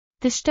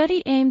The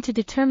study aimed to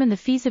determine the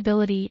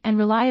feasibility and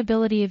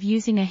reliability of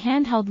using a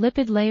handheld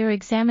lipid layer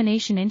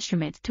examination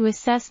instrument to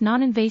assess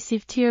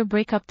non-invasive tear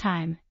breakup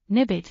time,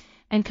 NIBT,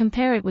 and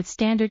compare it with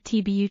standard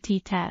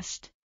TBUT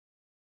test.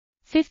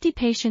 50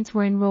 patients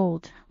were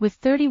enrolled, with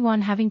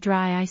 31 having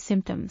dry eye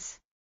symptoms.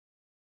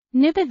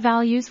 NIBT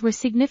values were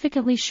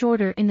significantly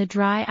shorter in the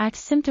dry eye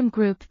symptom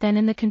group than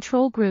in the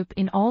control group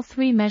in all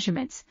three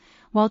measurements,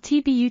 while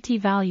TBUT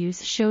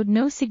values showed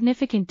no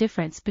significant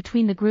difference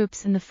between the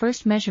groups in the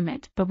first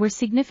measurement but were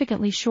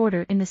significantly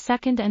shorter in the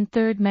second and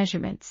third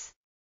measurements.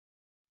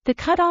 The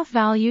cutoff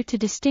value to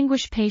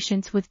distinguish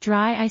patients with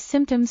dry eye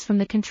symptoms from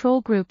the control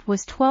group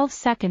was 12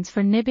 seconds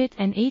for NIBT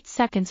and 8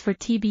 seconds for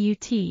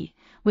TBUT,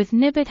 with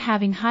NIBT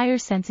having higher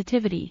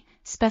sensitivity,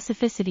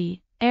 specificity,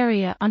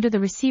 area under the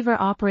receiver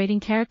operating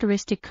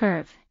characteristic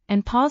curve,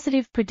 and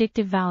positive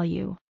predictive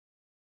value.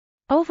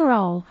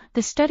 Overall,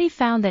 the study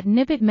found that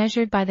NIBT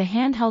measured by the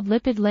handheld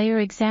lipid layer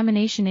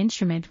examination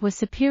instrument was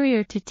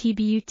superior to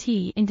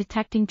TBUT in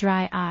detecting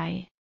dry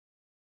eye.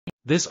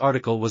 This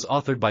article was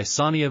authored by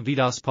Sania,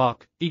 Vidas,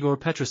 Pauk, Igor,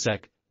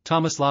 Petriček,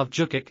 Tomislav,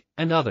 Jukić,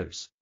 and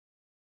others.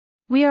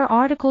 We are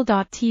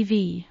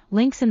RTCLTV,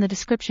 links in the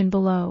description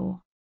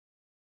below.